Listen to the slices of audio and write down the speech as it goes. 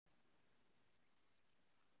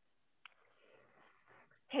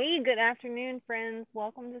Hey, good afternoon, friends.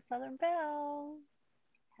 Welcome to Southern Belle.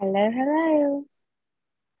 Hello, hello.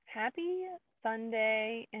 Happy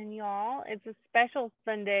Sunday, and y'all, it's a special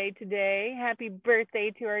Sunday today. Happy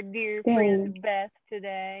birthday to our dear Thank, friend Beth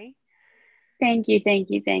today. thank you, thank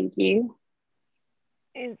you, thank you.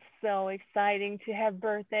 It's so exciting to have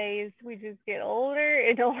birthdays. We just get older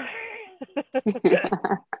and older.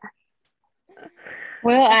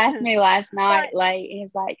 Will asked me last night, But like,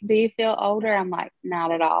 he's like, "Do you feel older?" I'm like,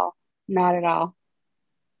 "Not at all, not at all."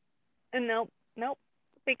 nope, nope.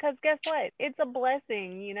 Because guess what? It's a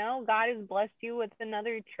blessing, you know? God has blessed you with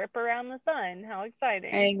another trip around the sun. How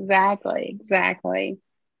exciting. Exactly, exactly.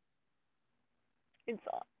 It's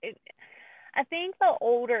it I think the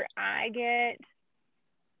older I get,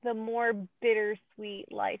 the more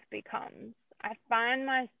bittersweet life becomes. I find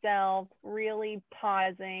myself really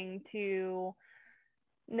pausing to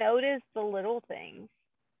notice the little things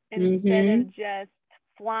instead Mm-hmm. of just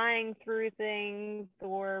flying through things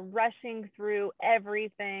or rushing through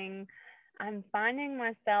everything. I'm finding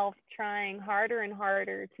myself trying harder and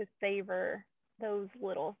harder to savor those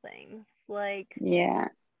little things. Like Yeah.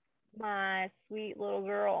 my sweet little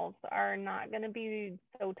girls are not going to be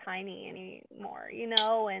so tiny anymore, you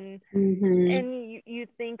know, Mm-hmm. and you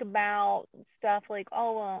think about stuff like,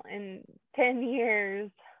 oh well, in 10 years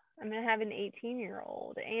I'm going to have an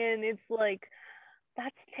 18-year-old, and it's like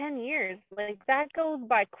that's 10 years. Like that goes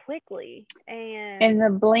by quickly. In And the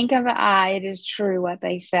blink of an eye, it is true what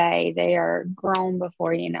they say. They are grown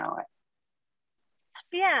before you know it.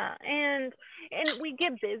 yeah, and we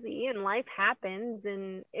get busy and life happens,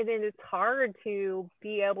 and it is hard to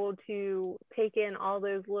be able to take in all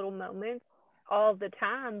those little moments all the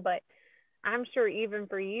time. But I'm sure even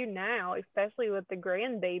for you now, especially with the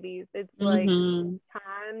grandbabies, it's like Mm-hmm.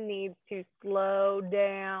 time needs to slow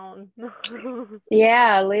down.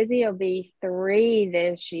 Yeah, Lizzie will be 3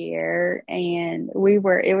 this year. And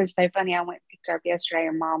it was so funny. I went and picked her up yesterday.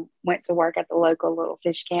 Her mom went to work at the local little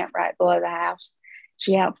fish camp right below the house.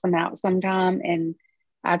 She helps them out sometime. And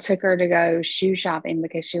I took her to go shoe shopping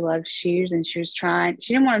because she loves shoes. And she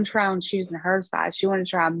didn't want to try on shoes in her size. She wanted to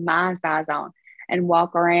try my size on and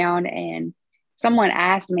walk around. And someone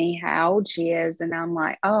asked me how old she is. And I'm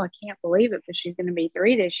like, oh, I can't believe it. But she's going to be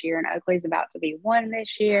 3 this year. And Oakley's about to be 1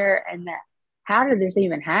 this year. And that how did this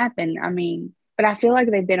even happen? I mean, but I feel like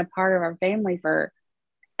they've been a part of our family for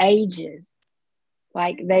ages.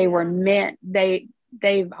 Like they were Yeah, meant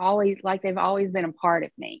they've always been a part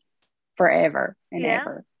of me forever and yeah,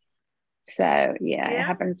 ever. So yeah, it yeah.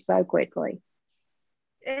 happens so quickly.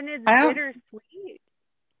 And it's I don't bittersweet.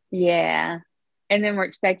 yeah. And then we're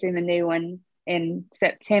expecting the new one in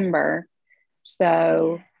September. Yeah,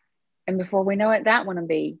 So and before we know it, that one will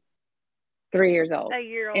be 3 years old. a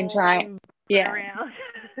year And old trying and yeah, around.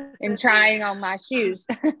 and trying on my shoes.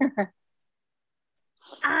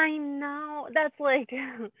 I know. That's like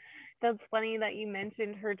that's funny that you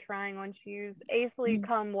mentioned her trying on shoes. Aisley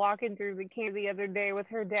come walking through the camp the other day with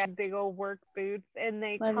her dad's big old work boots, and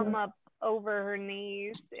they come up over her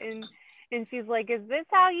knees, and she's like, "Is this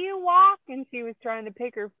how you walk?" And she was trying to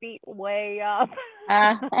pick her feet way up.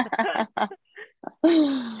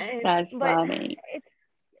 and That's but funny. it's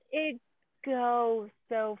it goes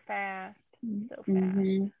so fast, so fast.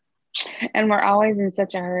 Hmm. And we're always in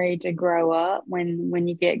such a hurry to grow up. When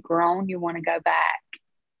you get grown, you want to go back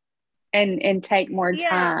and take more Yeah,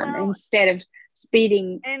 time well, instead of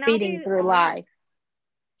and I'll speeding be through honest. life.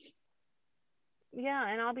 Yeah,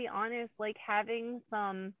 and I'll be honest, like having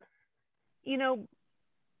some, you know,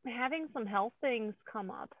 having some health things come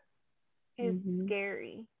up is Hmm.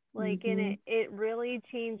 scary. Like, and Hmm. it really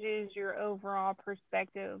changes your overall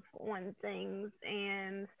perspective on things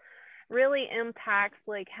and really impacts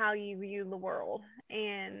like how you view the world.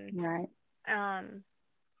 And Right. um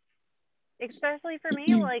especially for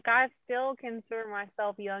me, like I still consider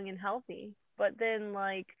myself young and healthy, but then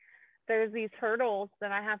like there's these hurdles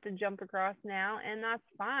that I have to jump across now, and that's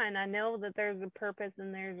fine. I know that there's a purpose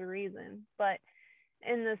and there's a reason, but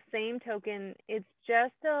in the same token, it's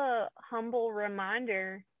just a humble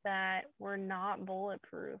reminder that we're not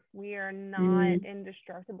bulletproof. We are not Mm,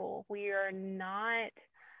 indestructible. We are not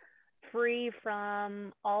free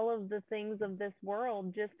from all of the things of this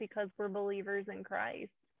world just because we're believers in Christ.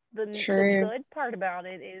 The true. good part about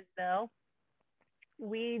it is though,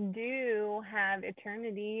 we do have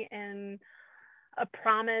eternity and a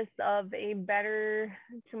promise of a better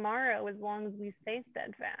tomorrow as long as we stay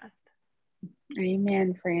steadfast.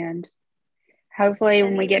 Amen, friend. Hopefully,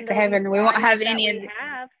 when And we even get to though these heaven, we won't have bodies that any we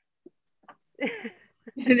have,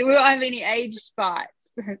 we won't have any age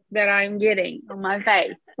spots that I'm getting on my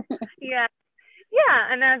face. yeah,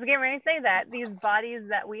 Yeah, and I was getting ready to say that these bodies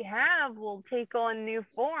that we have will take on new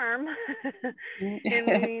form,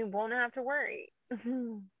 and we won't have to worry.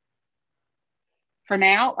 For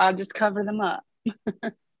now, I'll just cover them up.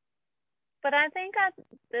 But I think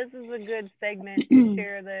this is a good segment to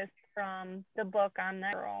share this from the book I'm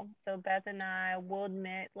That Girl. So Beth and I will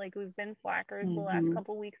admit, like, we've been slackers the last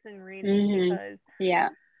couple weeks in reading because yeah,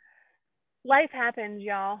 life happens,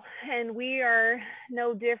 y'all, and we are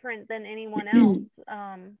no different than anyone else.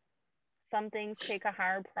 Some things take a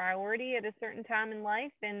higher priority at a certain time in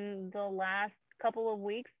life. And the last couple of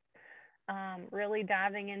weeks, really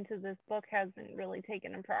diving into this book hasn't really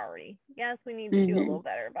taken a priority. Yes, we need to do a little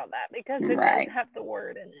better about that because it does have the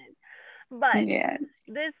word in it. But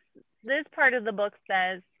this part of the book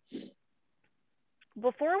says,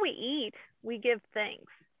 before we eat, we give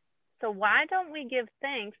thanks. So why don't we give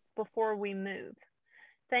thanks before we move?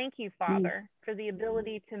 Thank you, Father, for the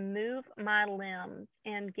ability to move my limbs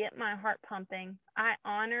and get my heart pumping. I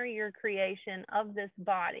honor your creation of this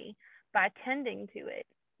body by tending to it.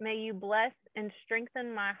 May you bless and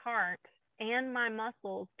strengthen my heart and my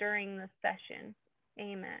muscles during this session.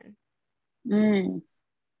 Amen.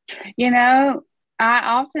 You know, I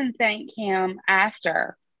often thank him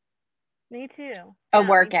after me too. A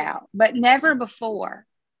workout, but never before.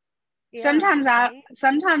 Yeah, sometimes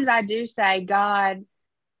I do say, God,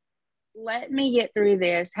 let me get through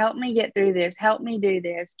this. Help me get through this. Help me do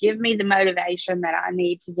this. Give me the motivation that I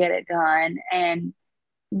need to get it done.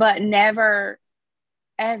 But never,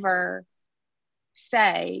 ever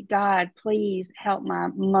say, God, please help my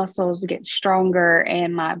muscles get stronger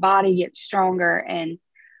and my body get stronger and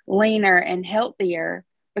leaner and healthier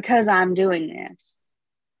because I'm doing this.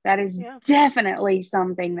 That is definitely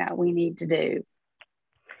something that we need to do.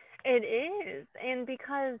 It is. And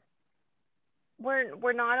because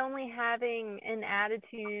we're not only having an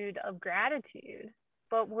attitude of gratitude,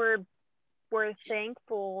 but we're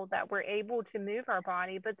thankful that we're able to move our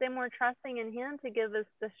body, but then we're trusting in him to give us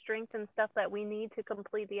the strength and stuff that we need to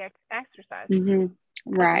complete the exercise.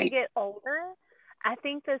 Right. As we get older, I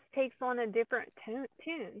think this takes on a different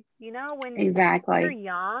tune. You know, when you're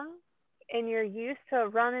young and you're used to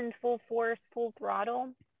running full force, full throttle,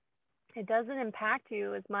 it doesn't impact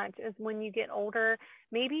you as much as when you get older.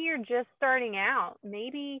 Maybe you're just starting out.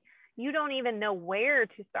 Maybe you don't even know where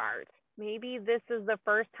to start. Maybe this is the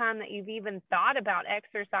first time that you've even thought about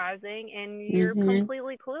exercising and you're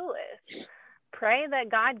completely clueless. Pray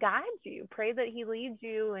that God guides you. Pray that he leads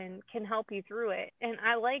you and can help you through it. And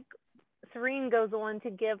I like Serene goes on to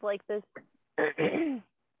give like this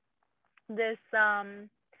this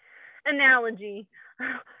analogy.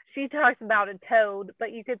 She talks about a toad,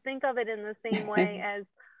 but you could think of it in the same way as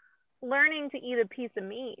learning to eat a piece of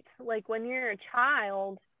meat. Like when you're a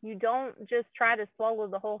child, you don't just try to swallow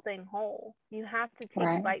the whole thing whole. You have to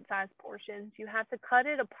take bite-sized portions. You have to cut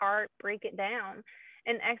it apart, break it down.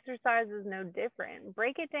 And exercise is no different.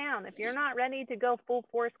 Break it down. If you're not ready to go full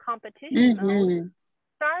force competition mode,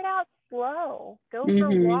 start out slow. Go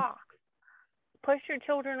for walks. Push your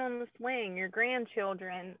children on the swing, your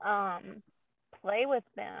grandchildren. Play with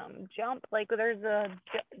them, jump, like there's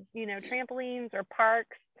trampolines or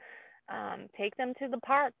parks. Take them to the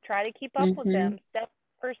park, try to keep up with them step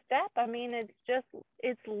for step. I mean,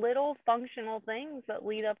 it's little functional things that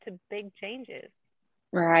lead up to big changes.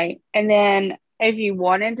 Right. And then if you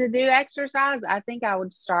wanted to do exercise, I think I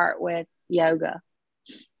would start with yoga.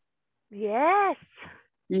 Yes.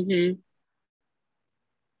 Yeah.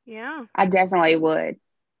 I definitely would.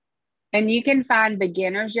 And you can find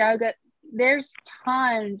beginners yoga. There's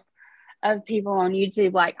tons of people on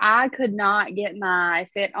YouTube. Like I could not get my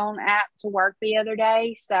FitOn app to work the other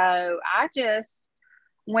day. So I just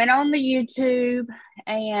went on the YouTube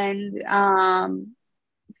and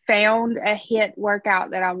found a HIIT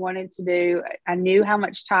workout that I wanted to do. I knew how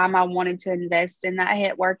much time I wanted to invest in that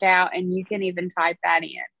HIIT workout. And you can even type that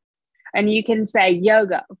in. And you can say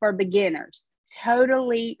yoga for beginners,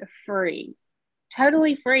 totally free.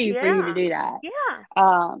 Totally free for you to do that.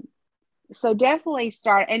 Yeah. So definitely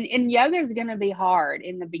start. And yoga is going to be hard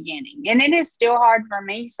in the beginning. And it is still hard for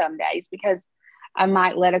me some days because I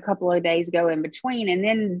might let a couple of days go in between and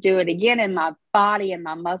then do it again. And my body and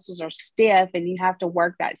my muscles are stiff and you have to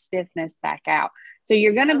work that stiffness back out. So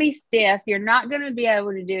you're going to be stiff. You're not going to be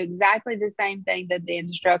able to do exactly the same thing that the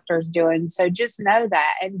instructor is doing. So just know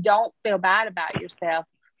that and don't feel bad about yourself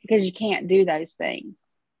because you can't do those things.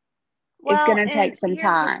 Well, it's going to take some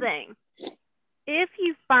time. The thing. If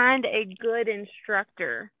you find a good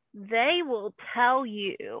instructor, they will tell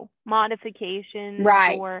you modifications,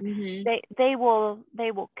 or they will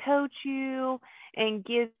coach you and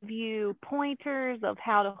give you pointers of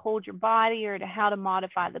how to hold your body or to how to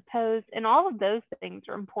modify the pose. And all of those things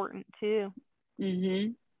are important too.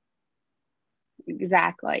 Mm-hmm.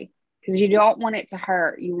 Exactly. Because you don't want it to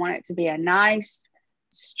hurt. You want it to be a nice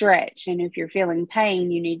stretch. And if you're feeling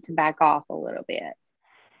pain, you need to back off a little bit.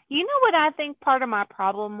 You know what I think part of my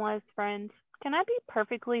problem was, friend? Can I be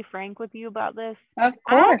perfectly frank with you about this? Of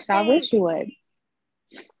I course. I wish think you would.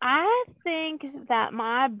 I think that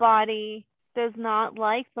my body does not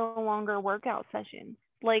like the longer workout sessions.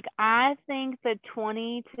 Like I think the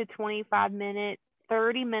 20 to 25 minute,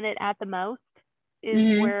 30-minute at the most is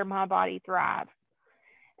Mm-hmm. where my body thrives.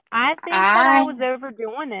 I think that I I was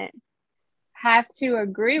overdoing it. have to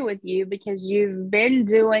agree with you because you've been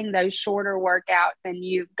doing those shorter workouts and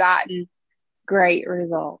you've gotten great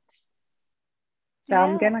results. So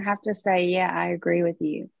I'm Yeah. going to have to say, yeah, I agree with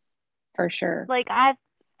you for sure. Like I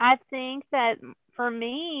think that for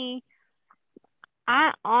me,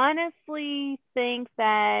 I honestly think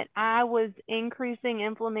that I was increasing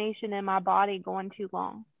inflammation in my body going too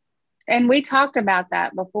long. And we talked about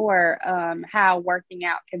that before, how working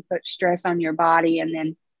out can put stress on your body and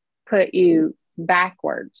then put you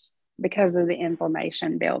backwards because of the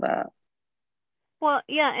inflammation buildup. Well,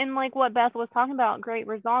 yeah, and like what Beth was talking about, great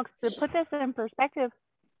results. To put this in perspective,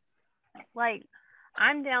 like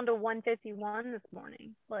I'm down to 151 this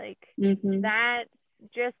morning. Like Mm-hmm. that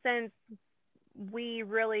just since we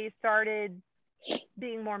really started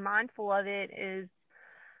being more mindful of it is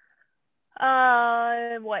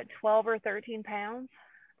what 12 or 13 pounds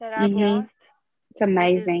that I've Mm-hmm. lost, It's which is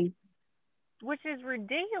amazing.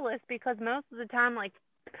 ridiculous because most of the time like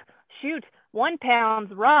shoot, 1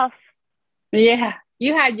 pound's rough. Yeah.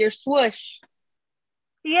 You had your swoosh.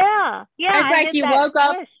 Yeah, yeah, It's I like hit you that woke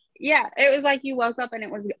up. swish. Yeah. It was like you woke up and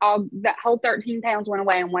it was all that whole 13 pounds went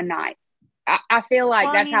away in one night. I feel like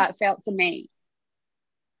Well, that's how it felt to me.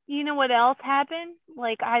 you know what else happened?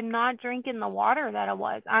 Like I'm not drinking the water that I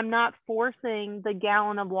was. I'm not forcing the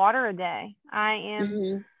gallon of water a day. I am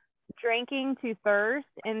Mm-hmm. drinking to thirst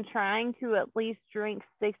and trying to at least drink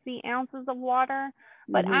 60 ounces of water.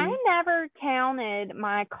 But I Mm-hmm. never counted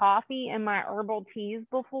my coffee and my herbal teas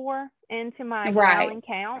before into my Right. gallon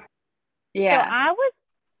count. So Yeah.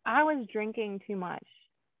 I was drinking too much.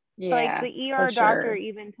 Like Yeah. the For ER doctor sure.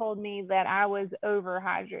 even told me that I was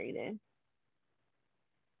overhydrated.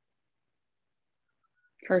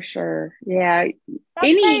 For sure. Yeah. That's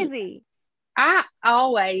Any, crazy. I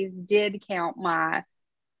always did count my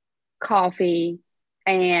coffee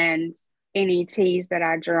and any teas that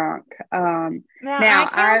I drunk. Now I Now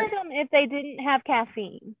I, counted them if they didn't have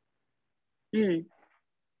caffeine. mm,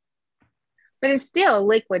 but it's still a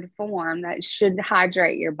liquid form that should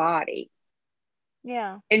hydrate your body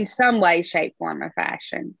Yeah. in some way, shape, form, or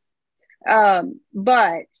fashion.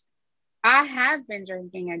 But I have been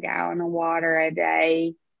drinking a gallon of water a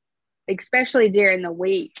day, especially during the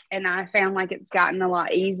week. And I found like it's gotten a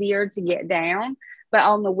lot easier to get down. But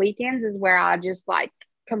on the weekends is where I just like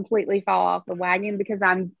completely fall off the wagon because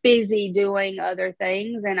I'm busy doing other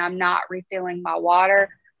things and I'm not refilling my water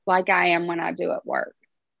like I am when I do at work.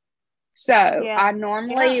 So I Yeah.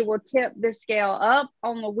 normally Yeah. will tip the scale up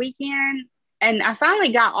on the weekend. And I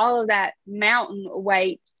finally got all of that mountain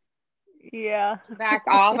weight Yeah. back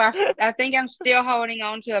off. I think I'm still holding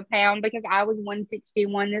on to a pound because I was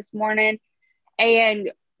 161 this morning and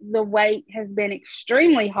the weight has been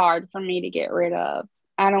extremely hard for me to get rid of.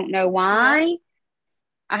 I don't know Yeah. why.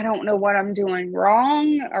 I don't know what I'm doing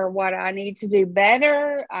wrong or what I need to do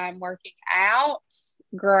better. I'm working out.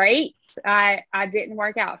 Great. I didn't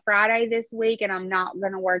work out Friday this week and I'm not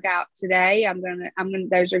going to work out today.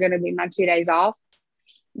 Those are going to be my 2 days off.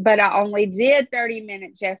 But I only did 30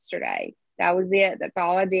 minutes yesterday. That was it. That's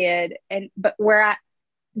all I did. But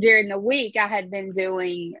during the week I had been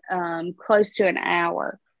doing close to an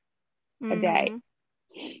hour a day. Mhm.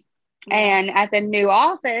 Yeah. And at the new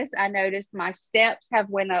office, I noticed my steps have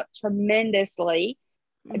went up tremendously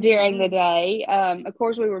during the Mhm. day. Of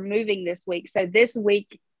course, we were moving this week. So this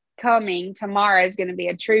week coming tomorrow is going to be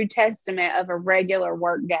a true testament of a regular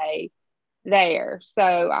work day there.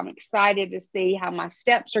 So I'm excited to see how my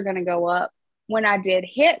steps are going to go up. When I did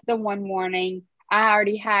hit the one morning, I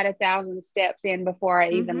already had 1,000 steps in before I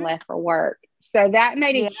even Mhm. left for work. So that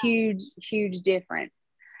made a Yeah. huge, huge difference.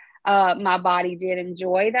 My body did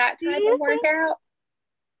enjoy that Do type of you think workout.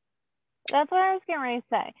 that's what I was getting ready to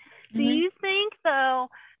say? Do Mm-hmm. you think though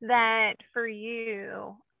that for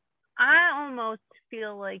you, I almost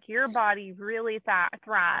feel like your body really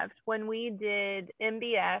thrived when we did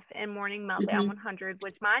MBF and Morning Meltdown Mm-hmm. 100,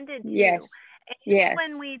 which mine did too, Yes. and when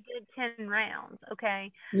Yes. we did 10 rounds.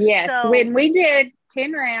 Okay, Yes. so When we did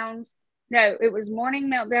 10 rounds, No, it was Morning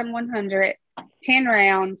Meltdown 100, 10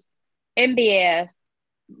 rounds, MBF.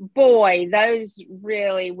 Boy, those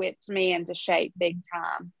really whipped me into shape big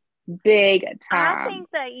time. Big I time. think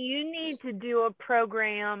that you need to do a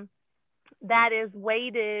program that is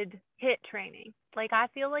weighted HIIT training. Like, I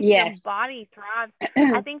feel like your Yes. body thrives.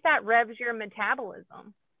 I think that revs your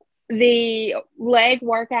metabolism. The leg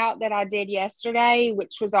workout that I did yesterday,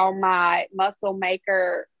 which was on my Muscle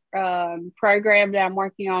Maker program that I'm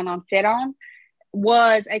working on FitOn,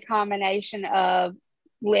 was a combination of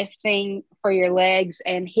lifting for your legs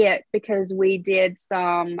and HIIT, because we did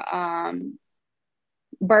some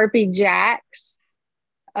burpee jacks.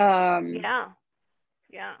 Yeah.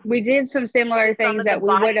 Yeah. We did some You similar did some things of the that we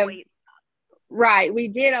would body have. weight. Right. We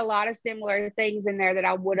did a lot of similar things in there that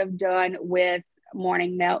I would have done with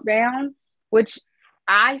Morning Meltdown, which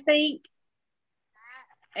I think,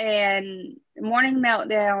 and Morning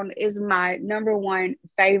Meltdown is my number one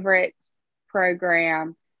favorite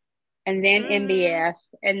program, and then Mm-hmm. MBF,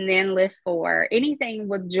 and then Lift 4. Anything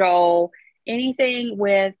with Joel, anything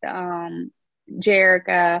with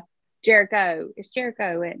Jericho. It's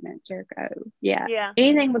Jericho, isn't it? Jericho. Yeah. Yeah.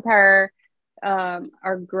 Anything with her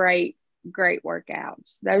are great, great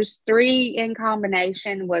workouts. Those three in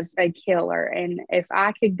combination was a killer. And if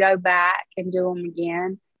I could go back and do them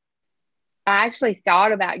again, I actually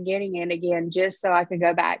thought about getting it again just so I could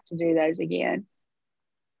go back to do those again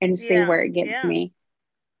and see Yeah. where it gets Yeah. me.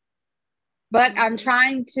 But I'm Mhm.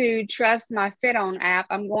 trying to trust my FitOn app.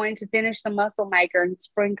 I'm going to finish the Muscle Maker and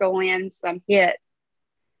sprinkle in some HIIT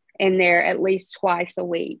in there at least twice a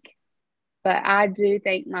week. But I do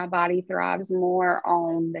think my body thrives more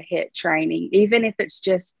on the HIIT training, even if it's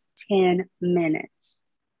just 10 minutes.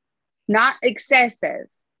 Not excessive,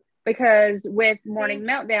 because with See, Morning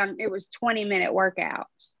Meltdown, it was 20-minute workouts.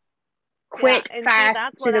 yeah, Quick, and see, fast,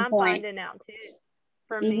 that's to what the I'm point. finding out too.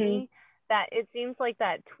 For Mm-hmm. me, that it seems like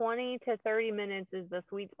that 20 to 30 minutes is the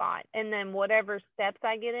sweet spot, and then whatever steps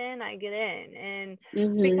I get in, I get in. And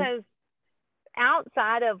Mm-hmm. because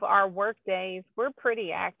outside of our work days, we're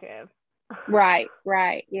pretty active. Right,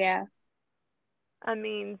 right. Yeah. I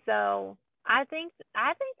mean, so I think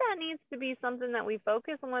that needs to be something that we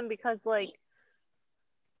focus on, because like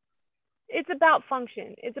it's about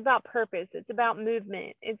function, it's about purpose, it's about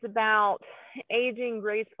movement, it's about aging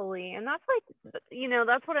gracefully. And that's like,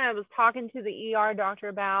 that's what I was talking to the ER doctor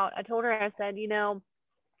about. I told her, I said,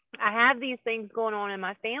 I have these things going on in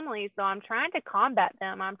my family, so I'm trying to combat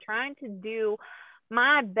them. I'm trying to do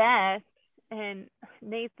my best. And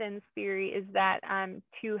Nathan's theory is that I'm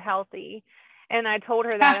too healthy. And I told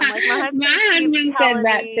her that. I'm like, my husband My keeps husband says telling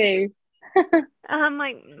that me, too. I'm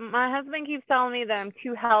like, my husband keeps telling me that I'm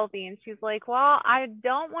too healthy. And she's like, well, I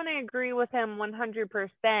don't want to agree with him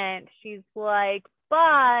 100%. She's like,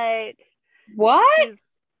 but What?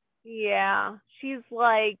 she's, yeah, she's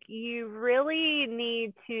like, you really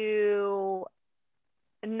need to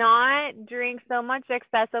not drink so much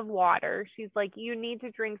excessive water. She's like, you need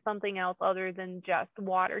to drink something else other than just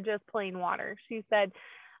water, just plain water. She said,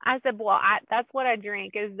 I said, well, that's what I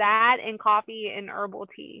drink, is that and coffee and herbal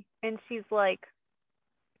tea. And she's like,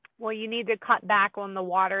 well, you need to cut back on the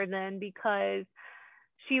water then, because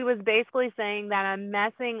she was basically saying that I'm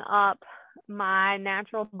messing up my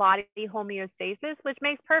natural body homeostasis, which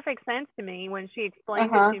makes perfect sense to me when she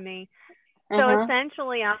explained it Uh-huh. to me. So Uh-huh.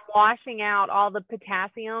 essentially, I'm washing out all the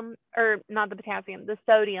potassium, or not the potassium, the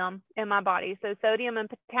sodium in my body. So sodium and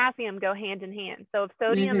potassium go hand in hand. So if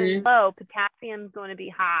sodium is Mm-hmm. low, potassium is going to be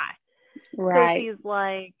high. So Right. she's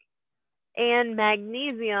like, and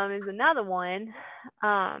magnesium is another one.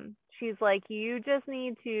 She's like, you just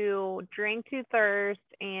need to drink to thirst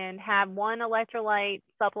and have one electrolyte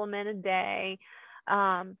supplement a day,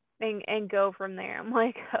 and go from there. I'm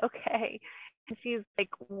like, okay. And she's like,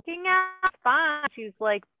 working out fine. She's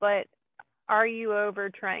like, but are you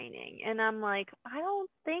overtraining? And I'm like, I don't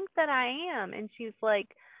think that I am. And she's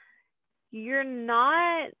like, you're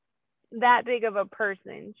not that big of a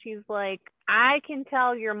person. She's like, I can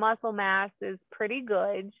tell your muscle mass is pretty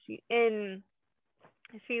good. She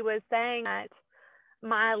was saying that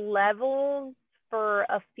my levels for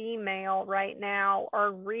a female right now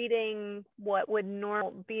are reading what would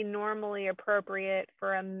be normally appropriate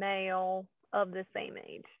for a male of the same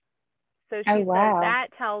age. So Oh, she says wow. that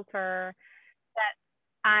tells her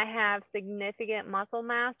that I have significant muscle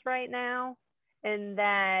mass right now, and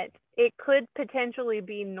that it could potentially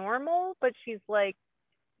be normal, but she's like,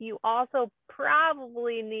 you also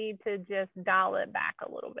probably need to just dial it back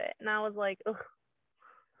a little bit. And I was like, ugh,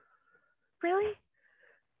 really?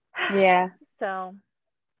 Yeah. So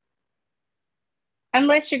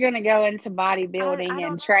Unless you're going to go into I bodybuilding don't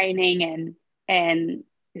and know. training and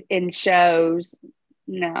in shows.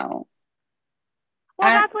 No. Well,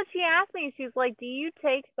 I that's what she asked me. She's like, "Do you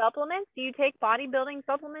take supplements? Do you take bodybuilding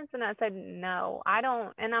supplements?" And I said, "No, I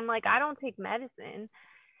don't." And I'm like, "I don't take medicine."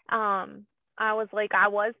 Um, I was like, I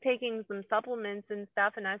was taking some supplements and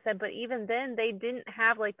stuff, and I said, but even then, they didn't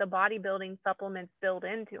have like the bodybuilding supplements built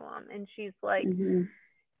into them. And she's like, mhm.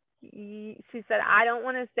 she said, I don't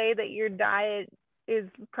want to say that your diet is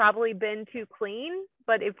probably been too clean,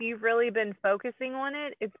 but if you've really been focusing on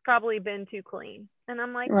it, it's probably been too clean. And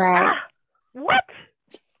I'm like, Right. what?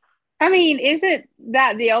 I mean, isn't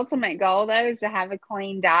that the ultimate goal though, is to have a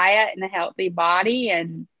clean diet and a healthy body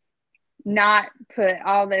and not put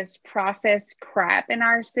all this processed crap in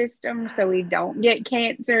our system so we don't get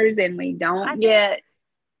cancers and we I don't think, get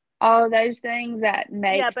all of those things that yeah,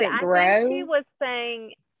 makes but it I think she grow? was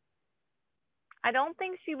saying, I don't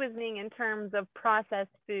think she was meaning in terms of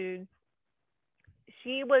processed foods.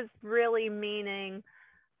 She was really meaning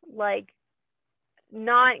like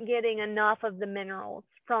not getting enough of the minerals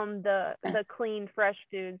from the clean fresh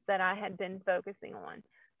foods that I had been focusing on.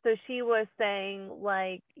 So she was saying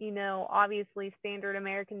like, obviously standard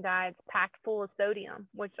American diet's packed full of sodium,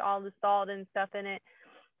 which all the salt and stuff in it.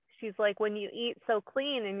 She's like, when you eat so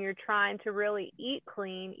clean and you're trying to really eat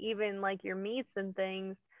clean, even like your meats and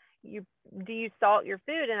things, you do you salt your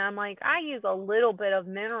food? And I'm like, I use a little bit of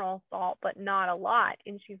mineral salt, but not a lot.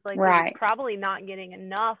 And she's like, well, you're Right. probably not getting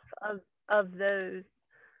enough of those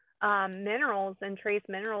minerals and trace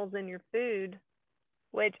minerals in your food.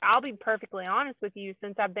 Which I'll be perfectly honest with you,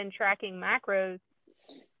 since I've been tracking macros,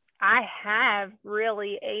 I have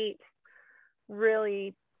really ate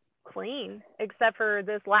really clean, except for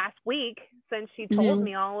this last week since she told Mm-hmm.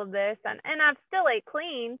 me all of this. And I've still ate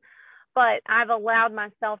clean, but I've allowed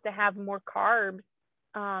myself to have more carbs,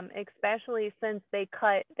 especially since they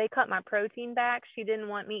cut my protein back. She didn't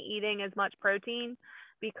want me eating as much protein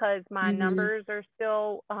because my Mm-hmm. numbers are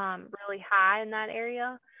still really high in that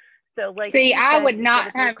area. So like See, she I said, would she said not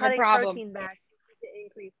if you're have a cutting problem. protein back, you need to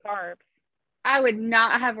increase carbs. I would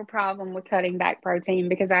not have a problem with cutting back protein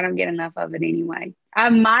because I don't get enough of it anyway. I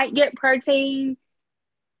might get protein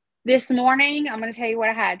this morning. I'm going to tell you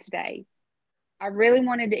what I had today. I really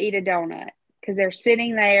wanted to eat a donut because they're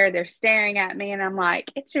sitting there, they're staring at me, and I'm like,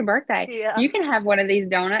 it's your birthday. Yeah. You can have one of these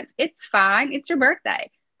donuts. It's fine. It's your birthday.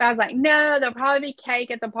 But I was like, no, there'll probably be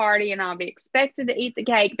cake at the party, and I'll be expected to eat the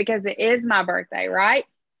cake because it is my birthday, right?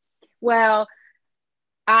 Well,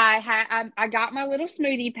 I got my little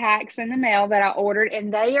smoothie packs in the mail that I ordered,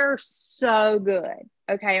 and they are so good.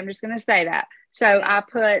 Okay, I'm just gonna say that. So Yeah. I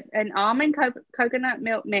put an almond coconut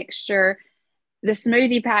milk mixture. The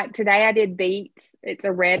smoothie pack today, I did beets. It's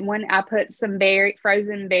a red one. I put some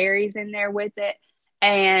frozen berries in there with it,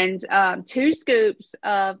 and 2 scoops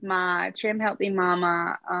of my Trim Healthy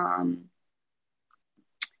Mama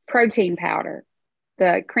protein powder,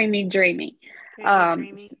 the creamy dreamy. Creamy, Um,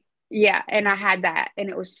 dreamy. yeah, and I had that, and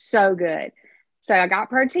it was so good. So I got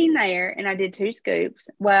protein there, and I did 2 scoops.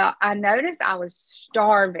 Well, I noticed I was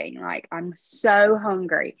starving, like I'm so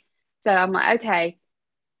hungry. So I'm like, okay,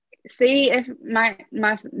 see if my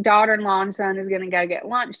daughter-in-law and son is going to go get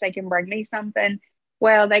lunch. They can bring me something.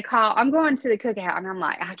 Well, they call. I'm going to the cookout, and I'm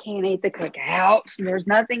like, I can't eat the cookout. There's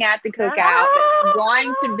nothing at the cookout that's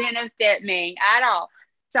going to benefit me at all.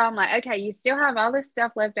 So I'm like, okay, you still have all this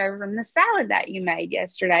stuff left over from the salad that you made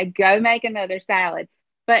yesterday. Go make another salad.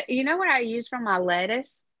 But you know what I use for my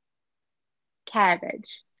lettuce?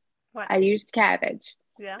 Cabbage. What? I used cabbage.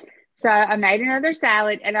 Yeah. So I made another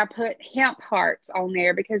salad and I put hemp hearts on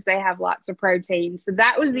there because they have lots of protein. So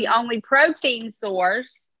that was the Mhm. only protein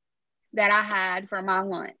source that I had for my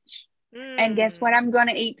lunch. And guess what Mm. I'm going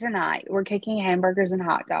to eat tonight? We're cooking hamburgers and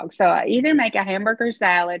hot dogs. So I either make a hamburger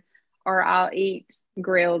salad or I'll eat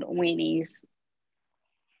grilled weenies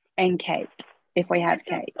and cake if we have But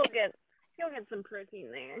you'll cake. still get some protein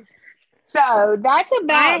there. So that's I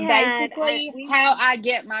about had I basically we how I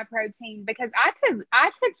get my protein because I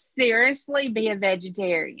could seriously be a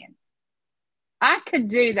vegetarian. I could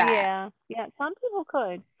do that. Yeah. Yeah, some people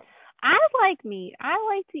could. I like meat. I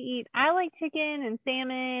like chicken and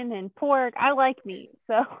salmon and pork. I like meat.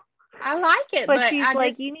 So, I like it, but but she's I like,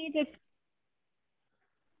 just you need to, enough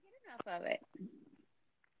of it.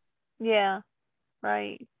 yeah,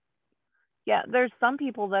 right. Yeah, there's some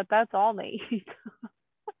people that's all they eat. Yeah.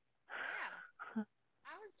 I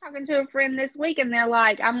was talking to a friend this week and they're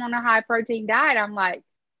like, I'm on a high protein diet. I'm like,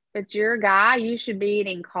 but you're a guy, you should be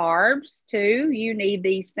eating carbs too. You need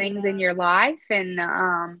these things in Yeah. your life. And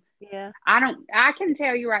Yeah. I can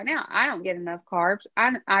tell you right now, I don't get enough carbs.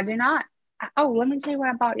 I do not. Oh, let me tell you what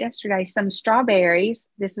I bought yesterday. Some strawberries.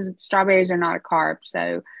 Strawberries are not a carb.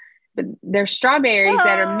 So but they're strawberries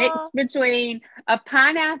that are Oh, mixed between a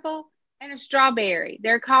pineapple and a strawberry.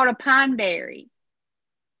 They're called a pine berry.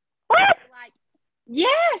 what? Like,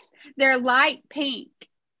 yes, they're light pink.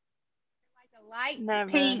 Like a light Never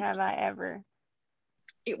pink. have I ever.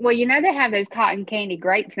 Well, they have those cotton candy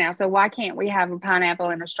grapes now, so why can't we have a pineapple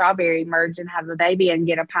and a strawberry merge and have a baby and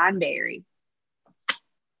get a pine berry?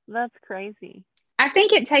 That's ccrazy. I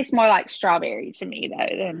think it tastes more like strawberry to me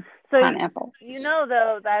though than So pineapple.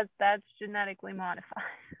 though that's genetically modified.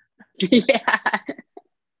 Yeah.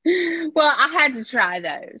 Well, I had to try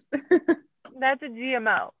those. That's a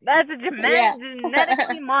GMO. That's a Yeah.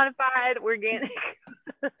 genetically modified organic.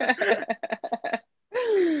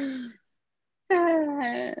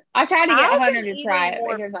 I tried to get I've Hunter been to try eating it, but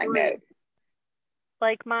more he was like, no. fruit.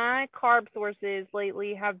 Like my carb sources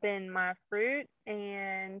lately have been my fruit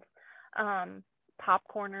and um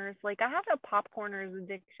popcorners. Like I have a popcorners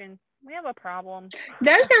addiction. We have a problem.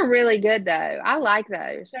 Those are really good though. I like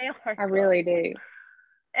those. They are I really good. do.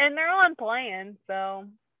 And they're on plan, so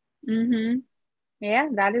Mm-hmm. Yeah,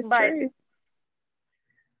 that is but true.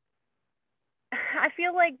 I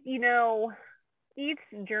feel like, each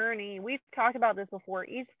journey, we've talked about this before,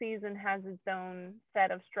 each season has its own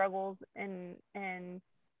set of struggles and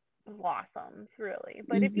blossoms, really.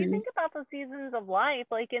 But if you Mm-hmm. think about the seasons of life,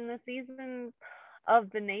 like in the seasons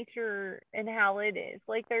of the nature and how it is,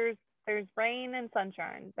 like there's rain and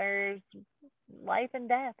sunshine, there's life and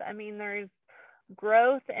death. I mean, there's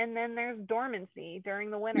growth and then there's dormancy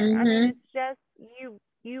during the winter. I mean, Mm-hmm. it's just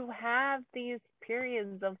you have these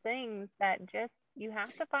periods of things that just you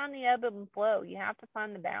have to find the ebb and flow. You have to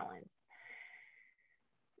find the balance.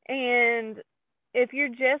 And if you're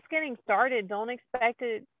just getting started, don't expect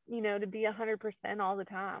it, to be 100% all the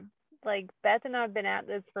time. Like Beth and I have been at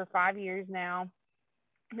this for 5 years now,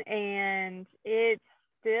 and it's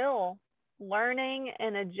still learning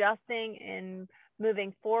and adjusting and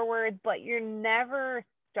moving forward, but you're never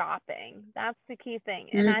stopping. That's the key thing.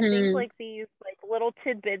 And I think Mm-hmm. like these like little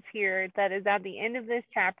tidbits here that is at the end of this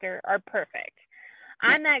chapter are perfect.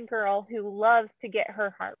 I'm that girl who loves to get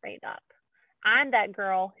her heart rate up. I'm that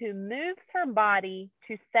girl who moves her body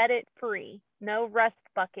to set it free. No rust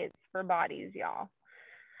buckets for bodies, y'all.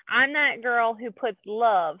 I'm that girl who puts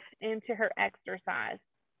love into her exercise.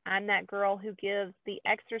 I'm that girl who gives the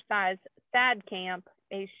exercise sad camp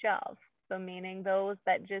a shove. So, meaning those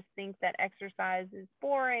that just think that exercise is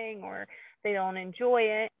boring or they don't enjoy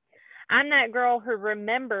it. I'm that girl who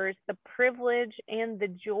remembers the privilege and the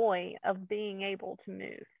joy of being able to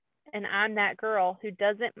move. And I'm that girl who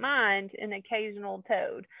doesn't mind an occasional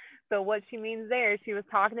toad. So, what she means there, she was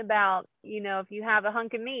talking about, if you have a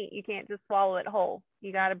hunk of meat, you can't just swallow it whole.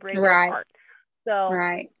 You got to break it Right. apart. So,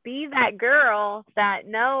 Right. be that girl that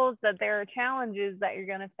knows that there are challenges that you're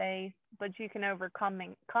going to face, but you can overcome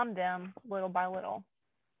them little by little.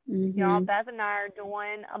 Y'all, Mm-hmm. Beth and I are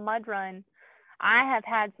doing a mud run. I have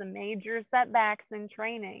had some major setbacks in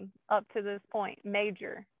training up to this point,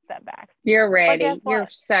 major setbacks. You're But guess ready. You're what?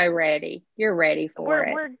 so ready. You're ready for We're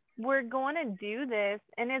it. we're we're going to do this,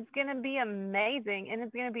 and it's going to be amazing, and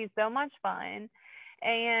it's going to be so much fun.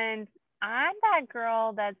 And I'm that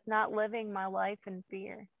girl that's not living my life in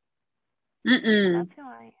fear. Mm-mm. That's who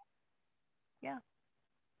I am. Yeah,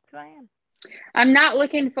 that's who I am. I'm not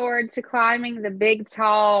looking forward to climbing the big,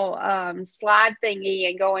 tall slide thingy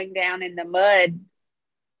and going down in the mud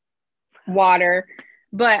water,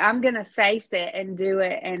 but I'm going to face it and do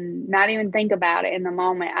it and not even think about it in the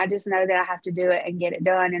moment. I just know that I have to do it and get it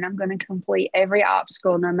done. And I'm going to complete every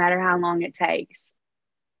obstacle, no matter how long it takes.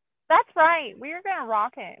 That's right. We're going to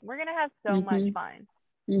rock it. We're going to have so much Mm-hmm. fun.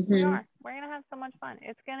 We Mm-hmm. are. We're going to have so much fun.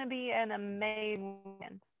 It's going to be an amazing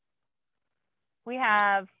weekend. We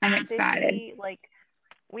have I'm excited. 50, like,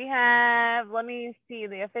 we have, let me see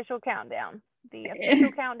the official countdown. The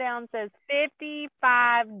official countdown says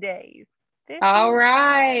 55 days. All 55.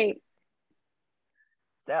 right.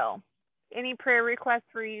 So, any prayer requests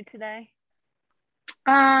for you today?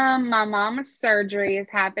 My mama's surgery is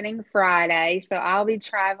happening Friday, so I'll be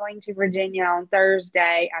traveling to Virginia on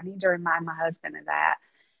Thursday. I need to remind my husband of that.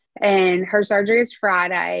 And her surgery is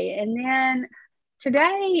Friday. And then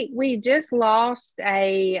today we just lost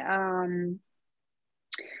a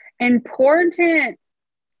important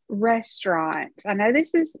restaurant. I know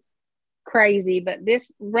this is crazy, but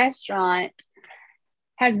this restaurant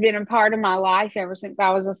has been a part of my life ever since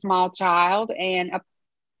I was a small child and a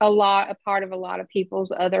part of a lot of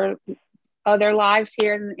people's other lives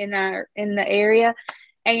here in the area,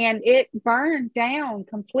 and it burned down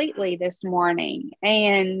completely this morning.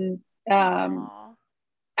 And um Oh,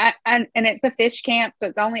 and it's a fish camp, so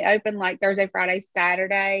it's only open like Thursday, Friday,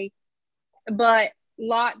 Saturday. But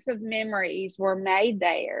lots of memories were made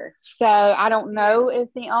there. So I don't know if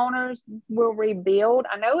the owners will rebuild.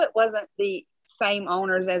 I know it wasn't the same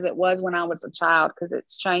owners as it was when I was a child because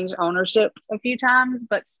it's changed ownerships a few times,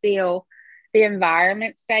 but still the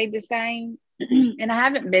environment stayed the same. And I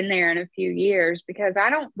haven't been there in a few years because I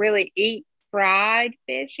don't really eat fried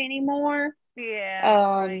fish anymore.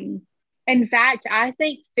 Yeah, right. Um, in fact, I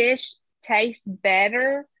think fish tastes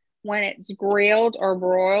better when it's grilled or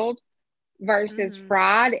broiled versus Mhm.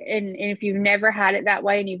 fried. And if you've never had it that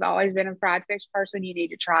way and you've always been a fried fish person, you need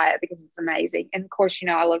to try it because it's amazing. And of course,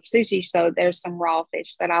 I love sushi, so there's some raw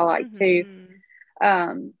fish that I like too,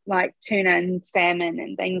 Mhm. like tuna and salmon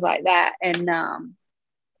and things like that. And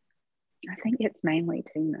I think it's mainly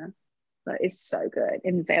tuna, but it's so good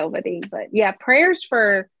and velvety. But yeah, prayers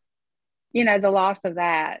for the loss of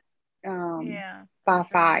that Yeah, for by sure.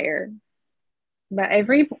 fire. But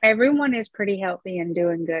everyone is pretty healthy and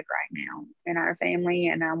doing good right now in our family,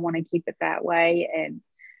 and I want to keep it that way. And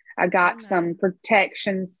I got some Amen.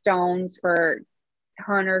 protection stones for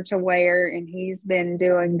Hunter to wear, and he's been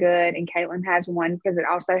doing good. And Caitlin has one because it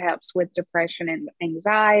also helps with depression and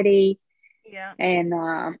anxiety. Yeah.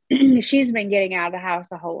 And she's been getting out of the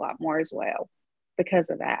house a whole lot more as well because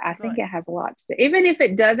of that. I think Good. it has a lot to do. Even if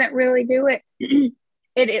it doesn't really do it,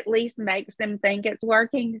 it at least makes them think it's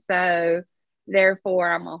working. So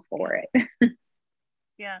therefore, I'm all Yeah. for it.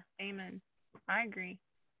 Yeah. Amen. I agree.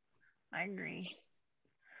 I agree.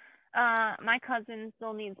 My cousin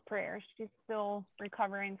still needs prayer. She's still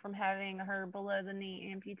recovering from having her below the knee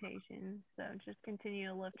amputation. So just continue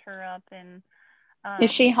to lift her up and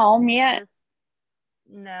Is she home yet? just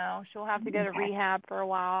no, she'll have to go to Okay. rehab for a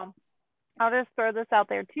while. I'll just throw this out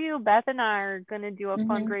there too. Beth and I are gonna do a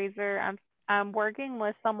Mm-hmm. fundraiser. I'm working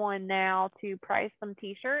with someone now to price some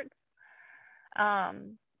T-shirts.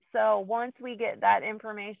 Um, so once we get that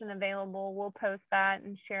information available, we'll post that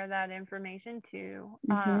and share that information too.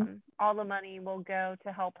 Mm-hmm. All the money will go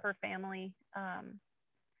to help her family.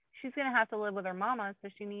 She's gonna have to live with her mama, so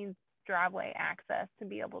she needs driveway access to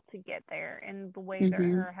be able to get there. And the way that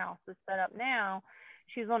Mm-hmm. her house is set up now,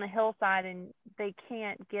 she's on a hillside and they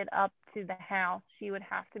can't get up to the house. She would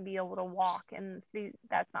have to be able to walk, and see,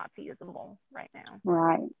 that's not feasible right now.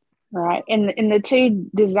 Right. Right. And the two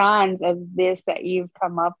designs of this that you've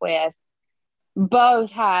come up with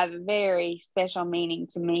both have very special meaning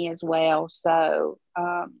to me as well. So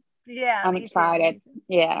Yeah, I'm me too. excited.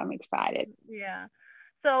 Yeah, I'm excited. Yeah.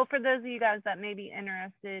 So for those of you guys that may be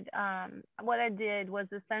interested, what I did was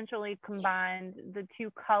essentially combined the two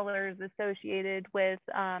colors associated with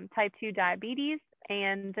type 2 diabetes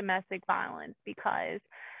and domestic violence because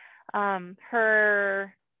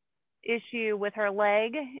her issue with her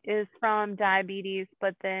leg is from diabetes,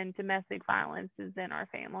 but then domestic violence is in our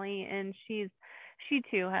family, and she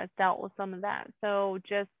too has dealt with some of that. So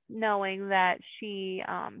just knowing that she's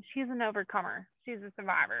an overcomer, she's a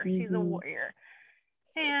survivor, she's a Mm-hmm. warrior,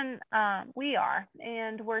 and we are,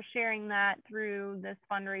 and we're sharing that through this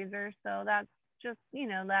fundraiser. So that's just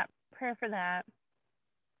that prayer for that,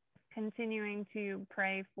 continuing to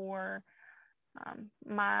pray for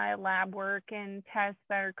my lab work and tests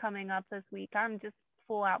that are coming up this week. I'm just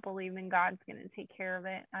full out believing God's going to take care of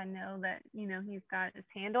it. I know that, He's got his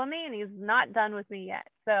hand on me and he's not done with me yet.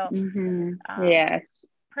 So, Mm-hmm. um, Yes.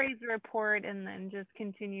 praise the report and then just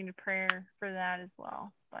continue to prayer for that as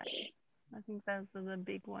well. But I think those are the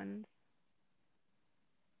big ones.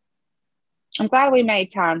 I'm glad we made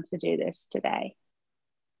time to do this today.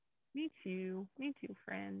 Me too. Me too,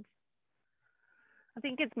 friend. I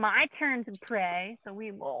think it's my turn to pray. So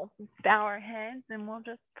we will bow our heads and we'll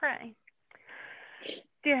just pray.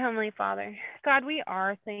 Dear Heavenly Father, God, we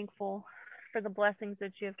are thankful for the blessings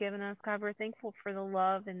that you have given us. God, we're thankful for the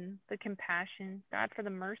love and the compassion. God, for the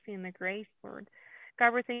mercy and the grace, Lord.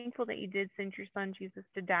 God, we're thankful that you did send your son Jesus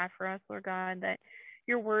to die for us, Lord God, that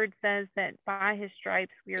your word says that by his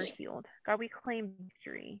stripes we are healed. God, we claim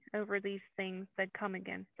victory over these things that come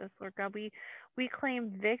against us, Lord God. We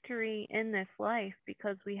claim victory in this life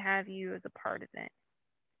because we have you as a part of it.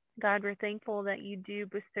 God, we're thankful that you do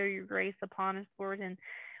bestow your grace upon us, Lord. And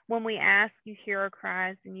when we ask, you hear our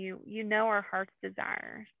cries and you know our heart's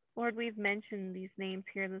desires. Lord, we've mentioned these names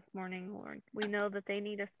here this morning, Lord. We know that they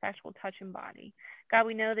need a special touch and body. God,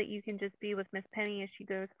 we know that you can just be with Miss Penny as she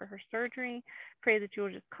goes for her surgery. Pray that you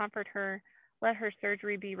will just comfort her. Let her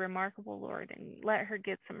surgery be remarkable, Lord, and let her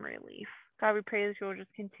get some relief. God, we pray that you will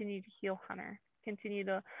just continue to heal Hunter. Continue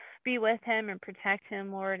to be with him and protect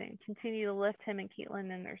him, Lord, and continue to lift him and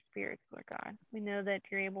Caitlin in their spirits, Lord God. We know that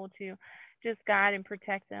you're able to just guide and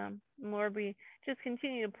protect them. And Lord, we just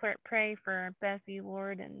continue to pray for Bessie,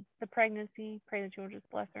 Lord, and the pregnancy. Pray that you'll just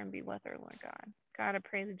bless her and be with her, Lord God. God, I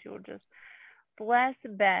pray that you will just bless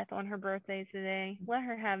Beth on her birthday today. Let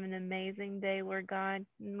her have an amazing day, Lord God.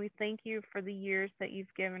 And we thank you for the years that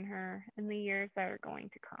you've given her and the years that are going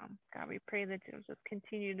to come. God, we pray that you'll just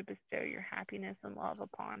continue to bestow your happiness and love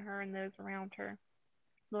upon her and those around her.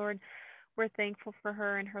 Lord, we're thankful for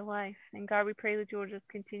her and her life. And God, we pray that you will just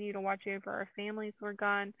continue to watch over our families, Lord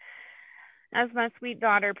God. As my sweet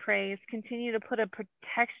daughter prays, continue to put a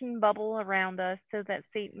protection bubble around us so that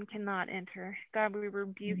Satan cannot enter. God, we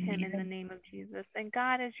rebuke him in the name of Jesus. And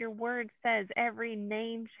God, as your word says, every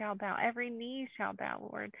name shall bow, every knee shall bow,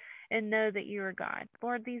 Lord, and know that you are God.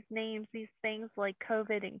 Lord, these names, these things like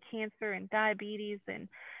COVID and cancer and diabetes and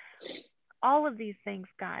all of these things,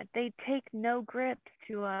 God, they take no grip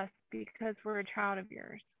to us because we're a child of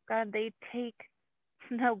yours. God, they take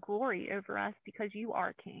no glory over us because you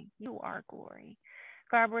are King. You are glory.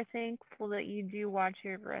 God, we're thankful that you do watch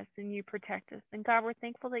over us and you protect us. And God, we're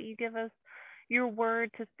thankful that you give us your word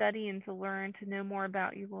to study and to learn, to know more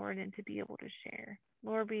about you, Lord, and to be able to share.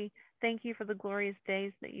 Lord, we thank you for the glorious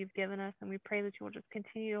days that you've given us, and we pray that you will just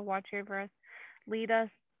continue to watch over us, lead us,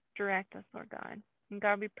 direct us, Lord God. And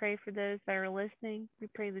God, we pray for those that are listening. We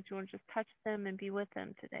pray that you will just touch them and be with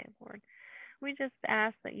them today, Lord. We just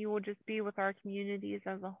ask that you will just be with our communities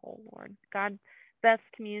as a whole, Lord. God, Beth's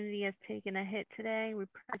community has taken a hit today. We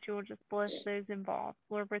pray that you will just bless those involved.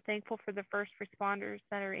 Lord, we're thankful for the first responders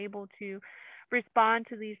that are able to respond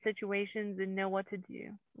to these situations and know what to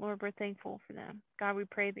do. Lord, we're thankful for them. God, we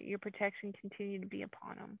pray that your protection continue to be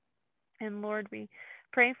upon them. And Lord, we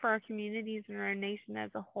pray for our communities and our nation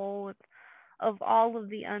as a whole, of all of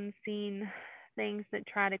the unseen things that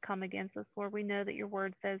try to come against us, Lord. We know that your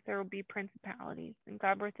word says there will be principalities. And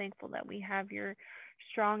God, we're thankful that we have your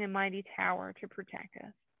strong and mighty tower to protect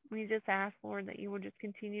us. We just ask, Lord, that you will just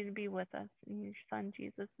continue to be with us. In your son,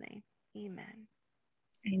 Jesus' name, amen.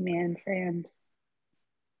 Amen, friend.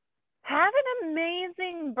 Have an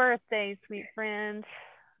amazing birthday, sweet friend.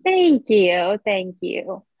 Thank you. Thank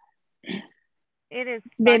you. It is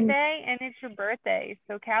Sunday and it's your birthday,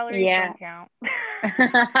 so calories don't count.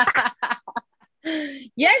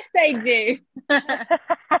 Yes, they do. But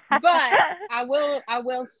I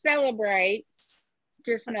will celebrate,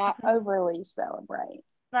 just not overly celebrate.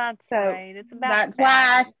 That's right. It's about that's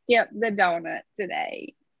why I skipped the donut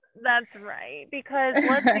today. That's right. Because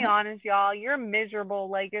let's be honest, y'all, you're miserable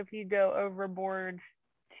like if you go overboard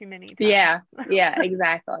too many times. Yeah,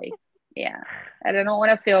 exactly. Yeah. I don't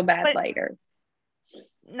want to feel bad later.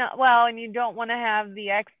 No, well, and you don't want to have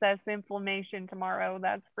the excess inflammation tomorrow,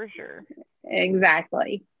 that's for sure.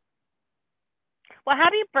 Exactly. Well,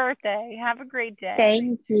 happy birthday. Have a great day.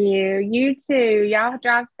 Thank you. You too. Y'all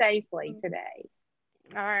drive safely today.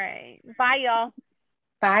 All right. Bye, y'all.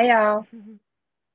 Bye, y'all.